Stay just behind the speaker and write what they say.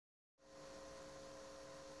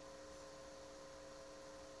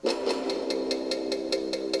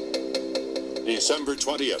December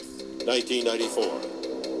 20th, 1994.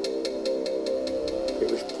 It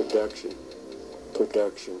was production,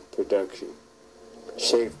 production, production.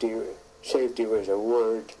 Safety was a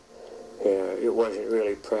word. It wasn't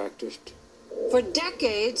really practiced. For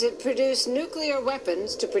decades, it produced nuclear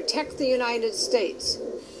weapons to protect the United States.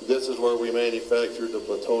 This is where we manufactured the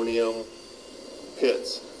plutonium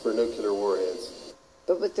kits for nuclear warheads.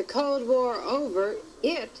 But with the Cold War over,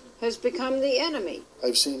 it has become the enemy.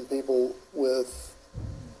 I've seen people with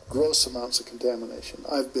gross amounts of contamination.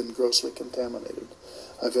 I've been grossly contaminated.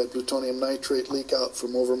 I've had plutonium nitrate leak out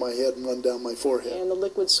from over my head and run down my forehead. And the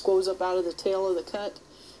liquid squoze up out of the tail of the cut,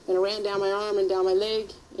 and it ran down my arm and down my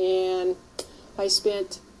leg, and I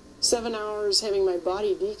spent 7 hours having my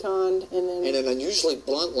body deconned, and then... In an unusually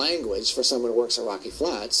blunt language for someone who works at Rocky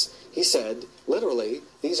Flats, he said, literally,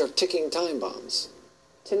 these are ticking time bombs.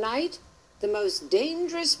 Tonight, the most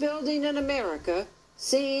dangerous building in America,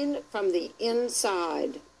 seen from the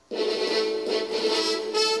inside.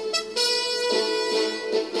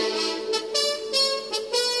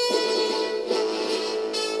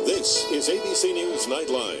 This is ABC News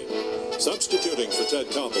Nightline. Substituting for Ted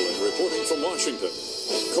Koppel and reporting from Washington,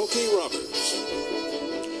 Cokie Roberts.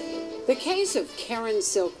 The case of Karen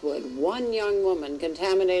Silkwood, one young woman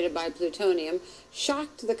contaminated by plutonium,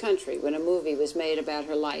 shocked the country when a movie was made about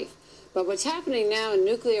her life. But what's happening now in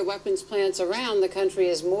nuclear weapons plants around the country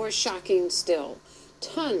is more shocking still.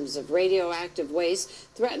 Tons of radioactive waste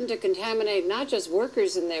threaten to contaminate not just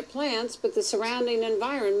workers in their plants, but the surrounding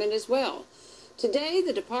environment as well. Today,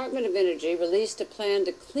 the Department of Energy released a plan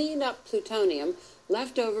to clean up plutonium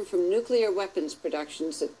left over from nuclear weapons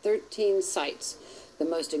productions at 13 sites. The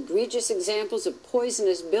most egregious examples of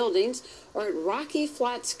poisonous buildings are at Rocky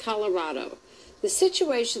Flats, Colorado. The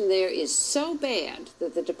situation there is so bad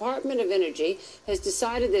that the Department of Energy has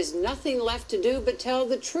decided there's nothing left to do but tell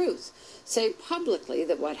the truth, say publicly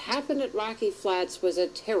that what happened at Rocky Flats was a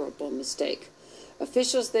terrible mistake.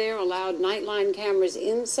 Officials there allowed Nightline cameras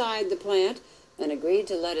inside the plant and agreed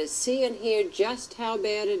to let us see and hear just how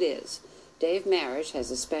bad it is. Dave Marish has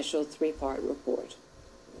a special three-part report.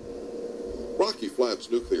 Rocky Flats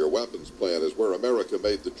nuclear weapons plant is where America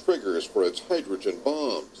made the triggers for its hydrogen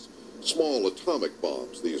bombs. Small atomic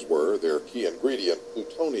bombs, these were, their key ingredient,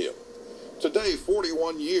 plutonium. Today,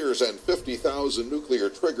 41 years and 50,000 nuclear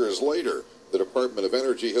triggers later, the Department of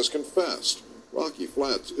Energy has confessed Rocky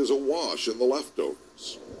Flats is awash in the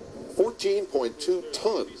leftovers. 14.2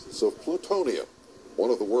 tons of plutonium, one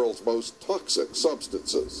of the world's most toxic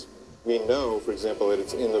substances. We know, for example, that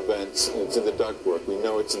it's in the vents, and it's in the ductwork. We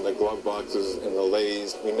know it's in the glove boxes and the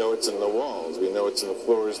lathes. We know it's in the walls. We know it's in the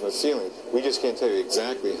floors and the ceiling. We just can't tell you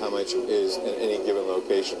exactly how much is in any given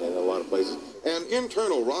location in a lot of places. An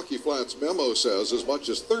internal Rocky Flats memo says as much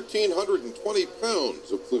as 1,320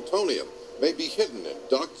 pounds of plutonium may be hidden in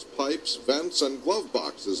ducts, pipes, vents, and glove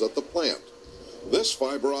boxes at the plant. This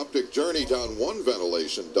fiber optic journey down one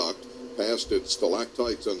ventilation duct, past its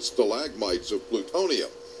stalactites and stalagmites of plutonium,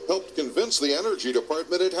 helped convince the Energy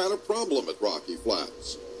Department it had a problem at Rocky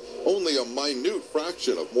Flats. Only a minute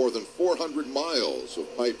fraction of more than 400 miles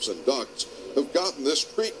of pipes and ducts have gotten this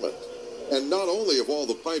treatment. And not only have all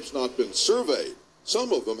the pipes not been surveyed,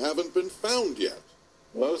 some of them haven't been found yet.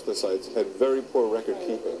 Most of the sites had very poor record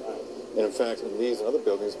keeping. And in fact, in these and other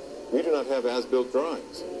buildings, we do not have as-built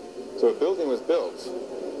drawings. So a building was built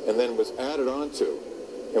and then was added onto,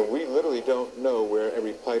 and we literally don't know where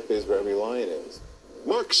every pipe is, where every line is.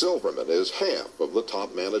 Mark Silverman is half of the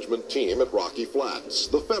top management team at Rocky Flats,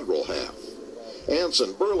 the federal half.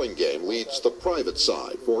 Anson Burlingame leads the private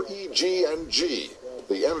side for EG&G,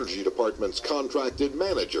 the Energy Department's contracted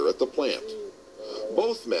manager at the plant.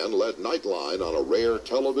 Both men led Nightline on a rare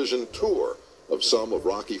television tour of some of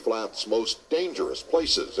Rocky Flats' most dangerous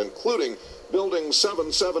places, including Building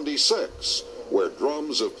 776, where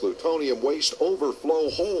drums of plutonium waste overflow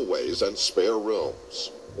hallways and spare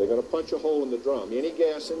rooms. They're going to punch a hole in the drum. Any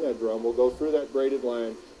gas in that drum will go through that braided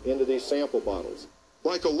line into these sample bottles.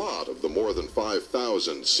 Like a lot of the more than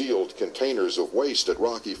 5,000 sealed containers of waste at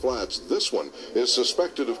Rocky Flats, this one is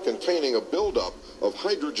suspected of containing a buildup of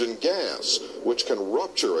hydrogen gas, which can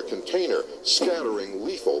rupture a container, scattering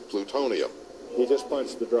lethal plutonium. He just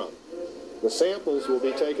punched the drum. The samples will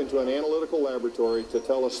be taken to an analytical laboratory to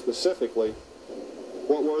tell us specifically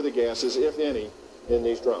what were the gases, if any, in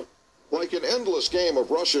these drums. Like an endless game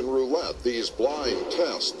of Russian roulette, these blind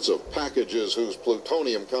tests of packages whose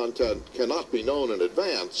plutonium content cannot be known in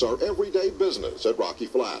advance are everyday business at Rocky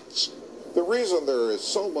Flats. The reason there is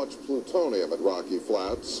so much plutonium at Rocky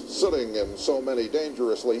Flats, sitting in so many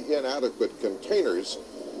dangerously inadequate containers,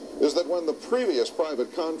 is that when the previous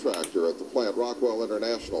private contractor at the plant, Rockwell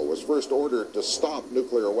International, was first ordered to stop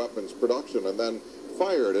nuclear weapons production and then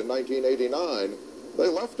fired in 1989, they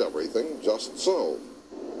left everything just so.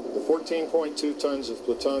 The 14.2 tons of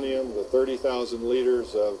plutonium, the 30,000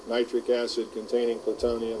 liters of nitric acid containing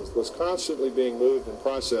plutonium was constantly being moved and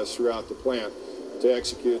processed throughout the plant to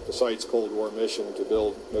execute the site's Cold War mission to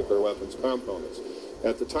build nuclear weapons components.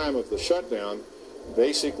 At the time of the shutdown,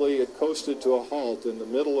 basically it coasted to a halt in the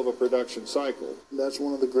middle of a production cycle. That's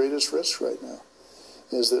one of the greatest risks right now,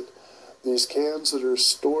 is that these cans that are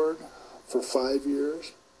stored for 5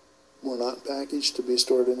 years were not packaged to be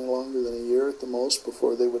stored any longer than a year at the most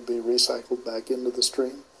before they would be recycled back into the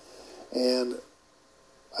stream. And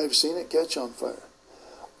I've seen it catch on fire.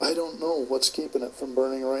 I don't know what's keeping it from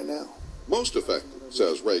burning right now. Most affected,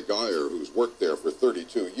 says Ray Geyer, who's worked there for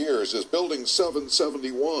 32 years, is Building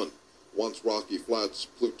 771, once Rocky Flats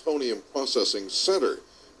Plutonium Processing Center,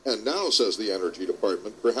 and now, says the Energy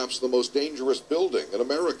Department, perhaps the most dangerous building in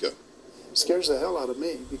America. It scares the hell out of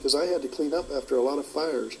me because I had to clean up after a lot of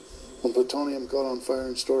fires when plutonium caught on fire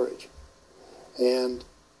in storage. And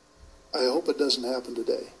I hope it doesn't happen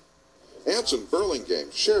today. Anson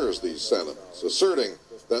Burlingame shares these sentiments, asserting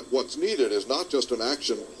that what's needed is not just an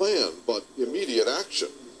action plan, but immediate action.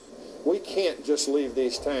 We can't just leave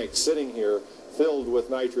these tanks sitting here filled with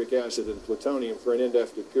nitric acid and plutonium for an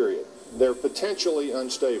indefinite period. They're potentially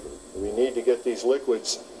unstable. We need to get these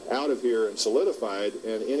liquids out of here and solidified,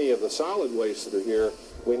 and any of the solid waste that are here,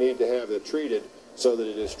 we need to have it treated so that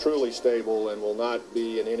it is truly stable and will not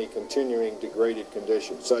be in any continuing degraded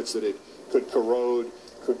condition, such that it could corrode,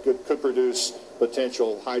 could produce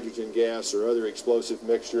potential hydrogen gas or other explosive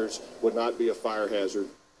mixtures, would not be a fire hazard.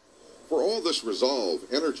 For all this resolve,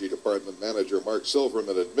 Energy Department Manager Mark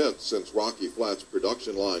Silverman admits since Rocky Flats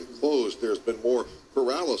production line closed, there's been more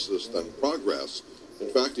paralysis than progress. In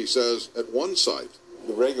fact, he says at one site,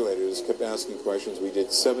 the regulators kept asking questions. We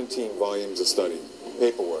did 17 volumes of study,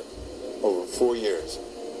 paperwork, over 4 years,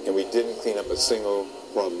 and we didn't clean up a single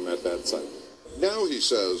problem at that site. Now he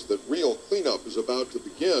says that real cleanup is about to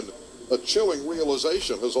begin. A chilling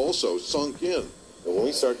realization has also sunk in. And when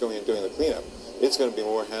we start going and doing the cleanup, it's going to be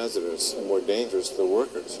more hazardous and more dangerous to the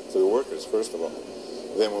workers, first of all,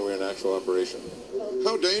 than when we're in actual operation.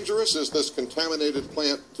 How dangerous is this contaminated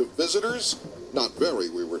plant to visitors? Not very,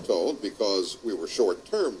 we were told, because we were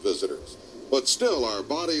short-term visitors. But still, our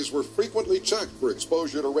bodies were frequently checked for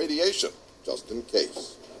exposure to radiation, just in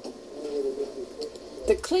case.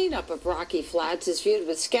 The cleanup of Rocky Flats is viewed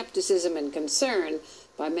with skepticism and concern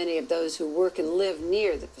by many of those who work and live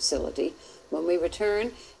near the facility. When we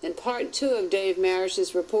return, in part 2 of Dave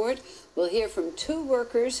Marish's report, we'll hear from 2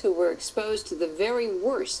 workers who were exposed to the very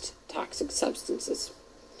worst toxic substances.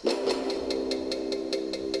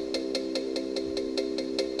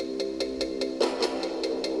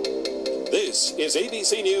 This is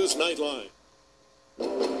ABC News Nightline.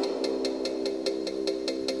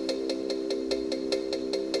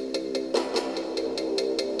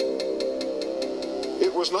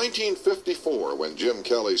 It was 1954 when Jim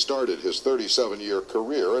Kelly started his 37-year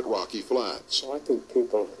career at Rocky Flats. Well, I think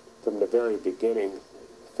people from the very beginning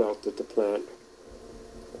felt that the plant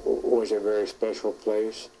was a very special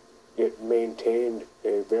place. It maintained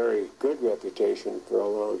a very good reputation for a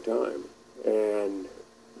long time and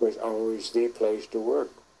was always the place to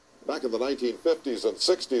work. Back in the 1950s and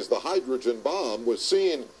 60s, the hydrogen bomb was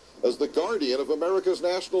seen as the guardian of America's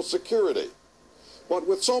national security. But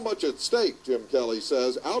with so much at stake, Jim Kelly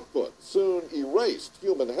says, output soon erased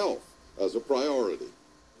human health as a priority.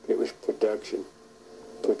 It was production,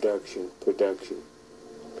 production, production.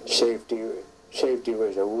 Safety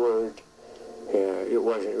was a word. It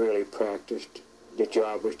wasn't really practiced. The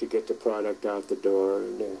job was to get the product out the door,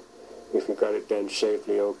 and if you got it done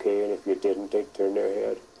safely, okay, and if you didn't, they'd turn their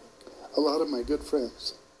head. A lot of my good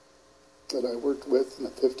friends that I worked with in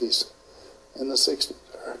the 50s and the 60s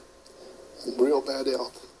are in real bad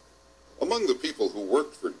health. Among the people who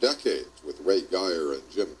worked for decades with Ray Geyer and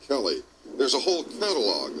Jim Kelly, there's a whole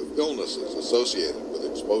catalog of illnesses associated with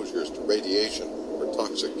exposures to radiation or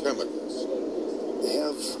toxic chemicals. They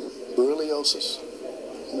have borreliosis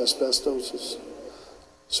and asbestosis.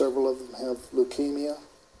 Several of them have leukemia.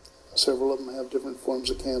 Several of them have different forms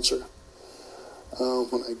of cancer.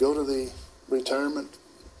 When I go to the retirement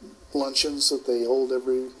luncheons that they hold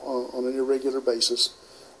on an irregular basis,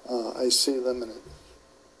 I see them, and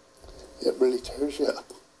it really tears you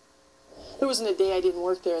up. There wasn't a day I didn't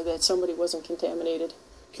work there that somebody wasn't contaminated.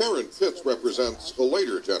 Karen Pitts represents a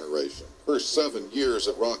later generation. Her 7 years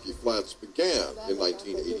at Rocky Flats began in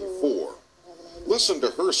 1984. Listen to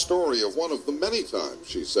her story of one of the many times,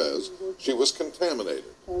 she says, she was contaminated.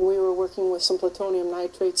 And we were working with some plutonium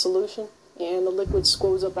nitrate solution, and the liquid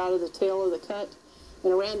squoze up out of the tail of the cut,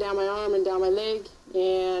 and it ran down my arm and down my leg,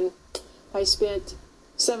 and I spent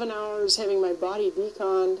 7 hours having my body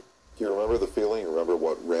deconned. Do you remember the feeling? Remember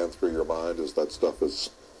what ran through your mind as that stuff is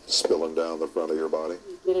spilling down the front of your body?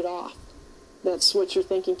 Get it off. That's what you're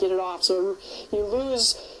thinking, get it off. So you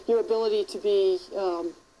lose your ability to be,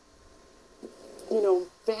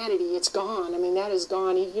 vanity. It's gone. I mean, that is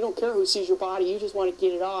gone. You don't care who sees your body. You just want to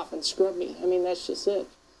get it off and scrub me. I mean, that's just it.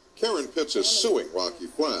 Karen Pitts is suing Rocky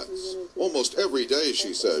Flats. Almost every day,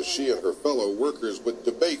 she says, she and her fellow workers would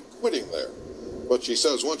debate quitting there. But she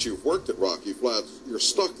says once you've worked at Rocky Flats, you're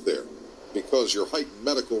stuck there because your heightened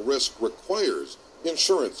medical risk requires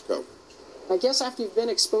insurance coverage. I guess after you've been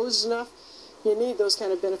exposed enough, you need those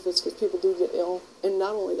kind of benefits because people do get ill. And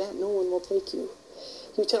not only that, no one will take you.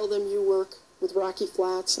 You tell them you work with Rocky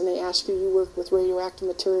Flats and they ask you work with radioactive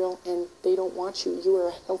material and they don't want you. You are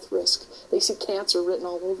a health risk. They see cancer written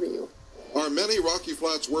all over you. Are many Rocky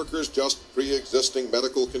Flats workers just pre-existing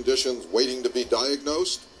medical conditions waiting to be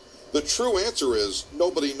diagnosed? The true answer is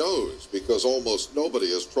nobody knows because almost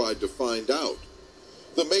nobody has tried to find out.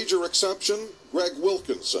 The major exception, Greg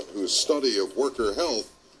Wilkinson, whose study of worker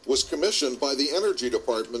health was commissioned by the Energy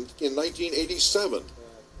Department in 1987.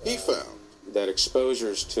 He found that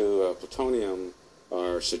exposures to plutonium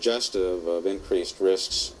are suggestive of increased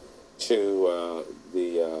risks to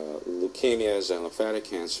the leukemias and lymphatic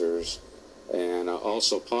cancers, and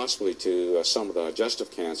also possibly to some of the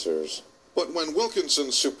digestive cancers. But when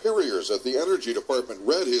Wilkinson's superiors at the Energy Department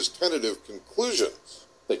read his tentative conclusions,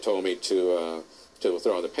 they told me to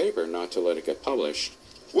withdraw the paper, not to let it get published.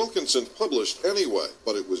 Wilkinson published anyway,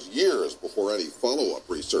 but it was years before any follow-up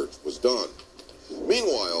research was done.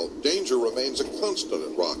 Meanwhile, danger remains a constant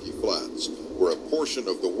at Rocky Flats, where a portion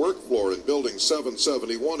of the work floor in Building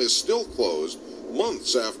 771 is still closed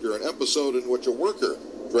months after an episode in which a worker,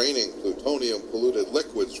 draining plutonium-polluted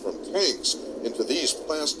liquids from tanks into these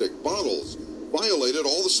plastic bottles, violated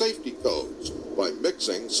all the safety codes by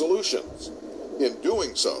mixing solutions. In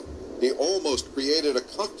doing so, he almost created a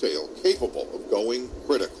cocktail capable of going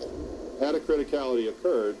critical. Had a criticality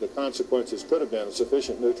occurred, the consequences could have been a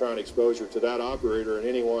sufficient neutron exposure to that operator and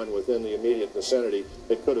anyone within the immediate vicinity.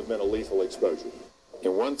 It could have been a lethal exposure.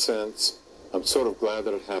 In one sense, I'm sort of glad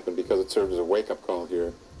that it happened because it served as a wake-up call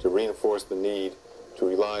here to reinforce the need to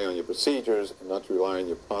rely on your procedures and not to rely on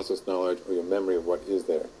your process knowledge or your memory of what is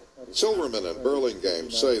there. Silverman and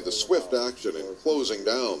Burlingame say the swift action in closing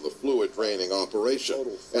down the fluid draining operation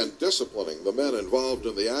and disciplining the men involved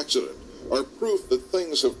in the accident are proof that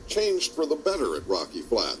things have changed for the better at Rocky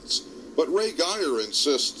Flats. But Ray Geyer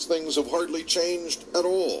insists things have hardly changed at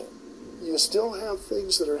all. You still have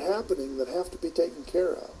things that are happening that have to be taken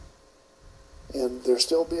care of. And they're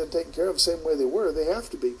still being taken care of the same way they were. They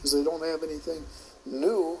have to be because they don't have anything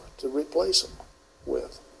new to replace them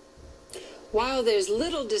with. While there's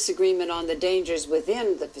little disagreement on the dangers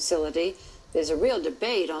within the facility, there's a real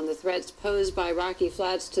debate on the threats posed by Rocky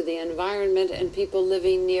Flats to the environment and people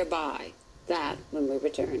living nearby. That when we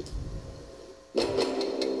return.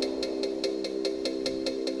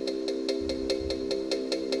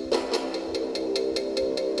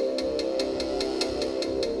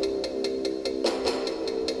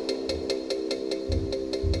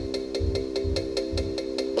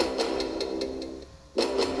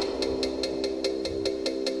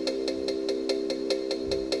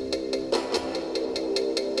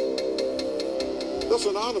 This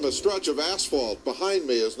anonymous stretch of asphalt behind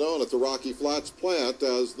me is known at the Rocky Flats plant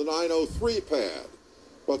as the 903 pad.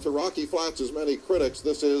 But to Rocky Flats' many critics,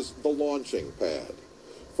 this is the launching pad.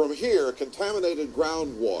 From here, contaminated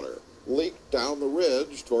groundwater leaked down the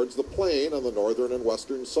ridge towards the plain and the northern and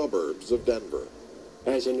western suburbs of Denver.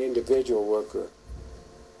 As an individual worker,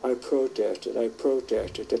 I protested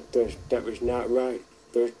that was not right.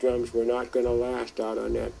 Those drums were not going to last out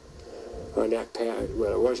on that pad.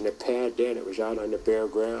 Well, it wasn't a pad then, it was out on the bare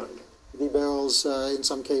ground. The barrels, in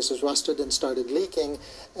some cases, rusted and started leaking,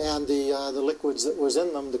 and the liquids that was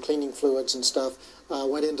in them, the cleaning fluids and stuff,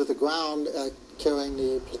 went into the ground, carrying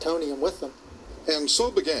the plutonium with them. And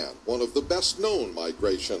so began one of the best-known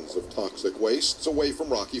migrations of toxic wastes away from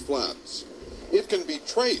Rocky Flats. It can be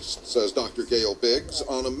traced, says Dr. Gail Biggs,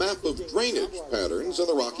 on a map of drainage patterns in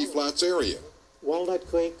the Rocky Flats area. Walnut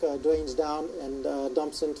Creek drains down and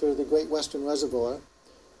dumps into the Great Western Reservoir,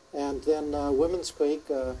 and then Women's Creek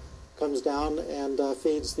comes down and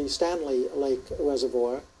feeds the Stanley Lake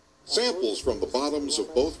Reservoir. Samples from the bottoms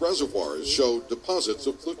of both reservoirs showed deposits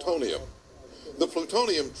of plutonium. The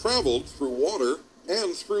plutonium traveled through water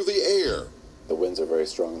and through the air, The winds are very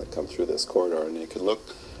strong that come through this corridor, and you can look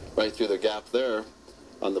right through the gap there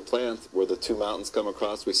on the plant where the two mountains come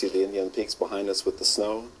across. We see the Indian Peaks behind us with the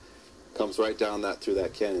snow. Comes right down through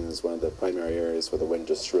that canyon is one of the primary areas where the wind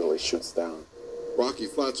just really shoots down. Rocky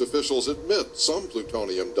Flats officials admit some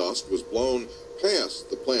plutonium dust was blown past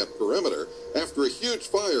the plant perimeter after a huge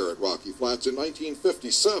fire at Rocky Flats in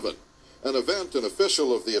 1957. An event an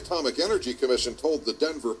official of the Atomic Energy Commission told the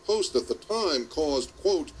Denver Post at the time caused,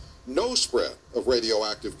 quote, no spread of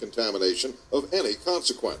radioactive contamination of any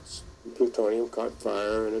consequence. Plutonium caught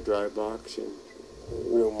fire in a dry box in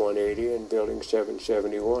room 180 in building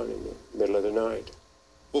 771 in the middle of the night.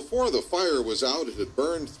 Before the fire was out, it had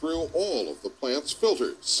burned through all of the plant's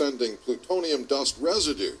filters, sending plutonium dust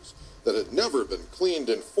residues that had never been cleaned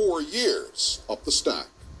in 4 years up the stack.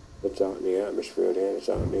 It's out in the atmosphere and it's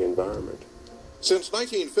out in the environment. Since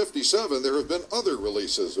 1957, there have been other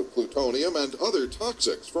releases of plutonium and other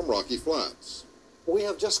toxics from Rocky Flats. We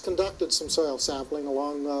have just conducted some soil sampling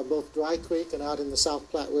along both Dry Creek and out in the South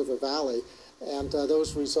Platte River Valley, and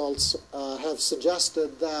those results have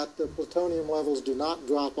suggested that the plutonium levels do not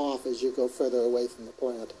drop off as you go further away from the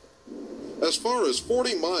plant. As far as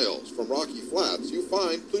 40 miles from Rocky Flats, you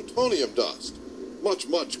find plutonium dust. Much,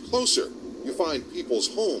 much closer, you find people's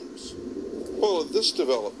homes. Well, this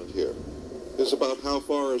development here is about how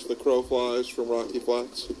far as the crow flies from Rocky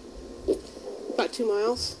Flats? About 2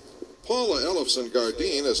 miles. Paula Ellefson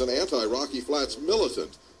Gardine is an anti-Rocky Flats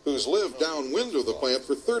militant who's lived downwind of the plant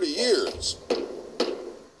for 30 years.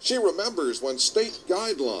 She remembers when state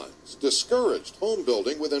guidelines discouraged home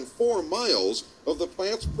building within 4 miles of the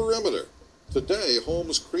plant's perimeter. Today,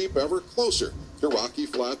 homes creep ever closer to Rocky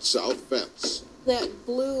Flats' south fence. That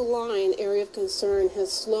blue line, area of concern,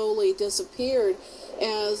 has slowly disappeared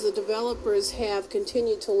as the developers have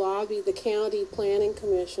continued to lobby the county planning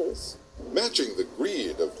commissions. Matching the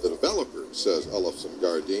greed of the developers, says Ellefson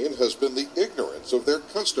Gardine, has been the ignorance of their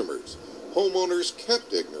customers. Homeowners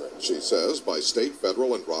kept ignorant, she says, by state,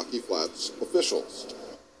 federal, and Rocky Flats officials.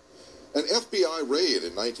 An FBI raid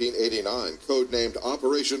in 1989, codenamed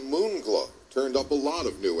Operation Moonglow, turned up a lot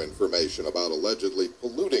of new information about allegedly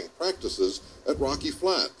polluting practices at Rocky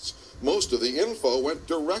Flats. Most of the info went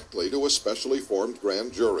directly to a specially formed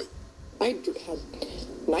grand jury. I had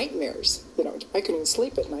nightmares. I couldn't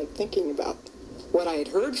sleep at night thinking about what I had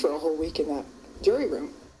heard for a whole week in that jury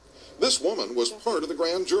room. This woman was part of the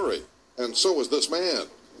grand jury, and so was this man.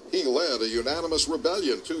 He led a unanimous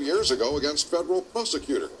rebellion 2 years ago against federal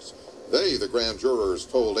prosecutors. They, the grand jurors,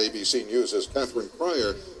 told ABC News' Catherine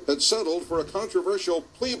Pryor, had settled for a controversial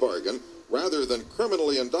plea bargain rather than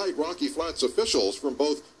criminally indict Rocky Flats officials from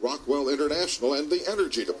both Rockwell International and the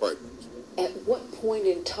Energy Department. At what point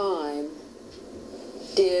in time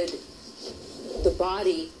did the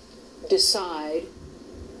body decide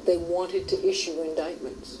they wanted to issue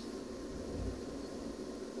indictments?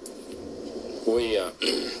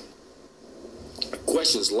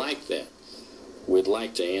 Questions like that we'd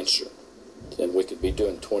like to answer, and we could be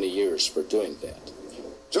doing 20 years for doing that.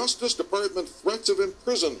 Justice Department threats of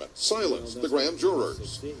imprisonment silenced the grand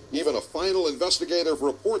jurors. Even a final investigative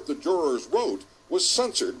report the jurors wrote was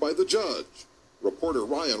censored by the judge. Reporter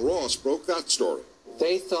Ryan Ross broke that story.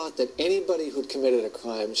 They thought that anybody who'd committed a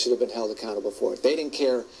crime should have been held accountable for it. They didn't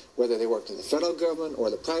care whether they worked in the federal government or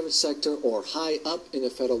the private sector or high up in the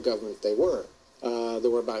federal government they were. There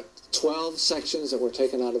were about 12 sections that were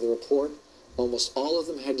taken out of the report. Almost all of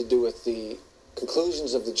them had to do with the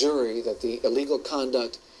conclusions of the jury that the illegal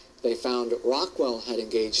conduct they found Rockwell had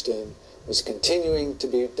engaged in was continuing to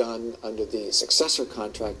be done under the successor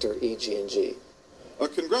contractor, EG&G. A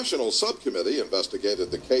congressional subcommittee investigated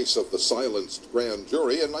the case of the silenced grand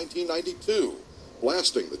jury in 1992,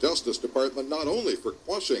 blasting the Justice Department not only for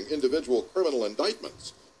quashing individual criminal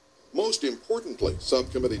indictments. Most importantly,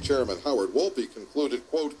 Subcommittee Chairman Howard Wolpe concluded,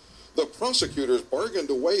 quote, the prosecutors bargained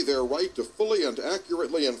away their right to fully and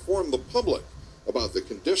accurately inform the public about the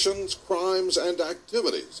conditions, crimes, and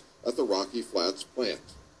activities at the Rocky Flats plant.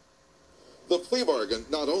 The plea bargain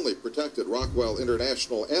not only protected Rockwell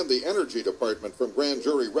International and the Energy Department from grand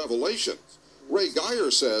jury revelations, Ray Geyer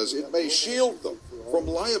says it may shield them from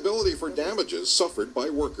liability for damages suffered by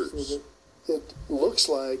workers. It looks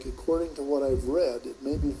like, according to what I've read, it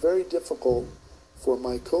may be very difficult for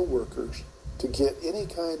my co-workers to get any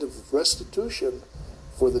kind of restitution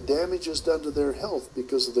for the damages done to their health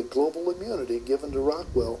because of the global immunity given to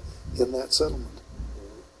Rockwell in that settlement.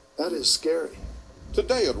 That is scary.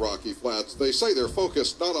 Today at Rocky Flats, they say they're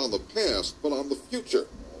focused not on the past, but on the future,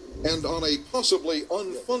 and on a possibly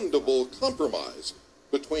unfundable compromise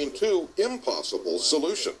between two impossible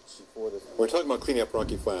solutions. We're talking about cleaning up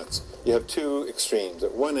Rocky Flats. You have two extremes.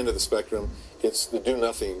 At one end of the spectrum, It's the do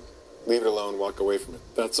nothing, leave it alone, walk away from it.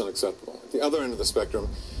 That's unacceptable. At the other end of the spectrum,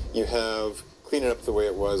 you have clean it up the way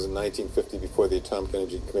it was in 1950 before the Atomic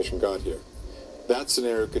Energy Commission got here. That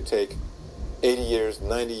scenario could take 80 years,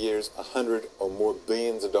 90 years, 100 or more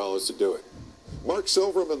billions of dollars to do it. Mark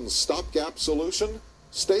Silverman's stopgap solution?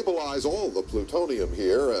 Stabilize all the plutonium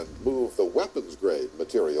here and move the weapons-grade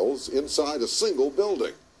materials inside a single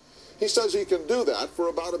building. He says he can do that for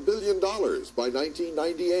about $1 billion by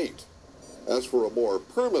 1998. As for a more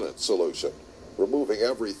permanent solution, removing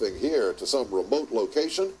everything here to some remote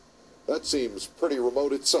location, that seems pretty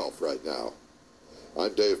remote itself right now.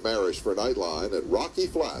 I'm Dave Marish for Nightline at Rocky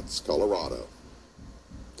Flats, Colorado.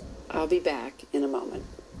 I'll be back in a moment.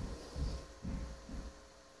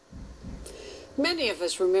 Many of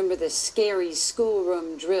us remember the scary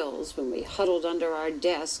schoolroom drills when we huddled under our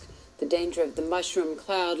desk. The danger of the mushroom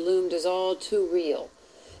cloud loomed as all too real.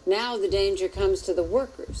 Now the danger comes to the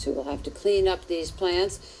workers who will have to clean up these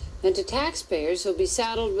plants and to taxpayers who will be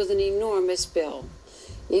saddled with an enormous bill.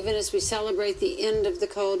 Even as we celebrate the end of the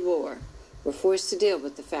Cold War, we're forced to deal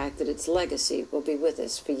with the fact that its legacy will be with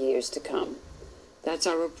us for years to come. That's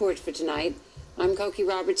our report for tonight. I'm Cokie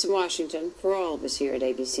Roberts in Washington. For all of us here at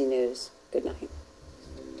ABC News, good night.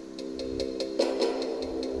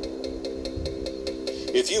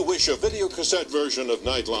 If you wish a videocassette version of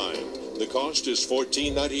Nightline, the cost is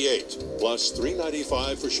 $14.98 plus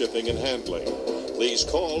 $3.95 for shipping and handling. Please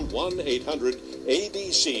call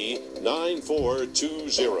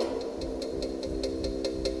 1-800-ABC-9420.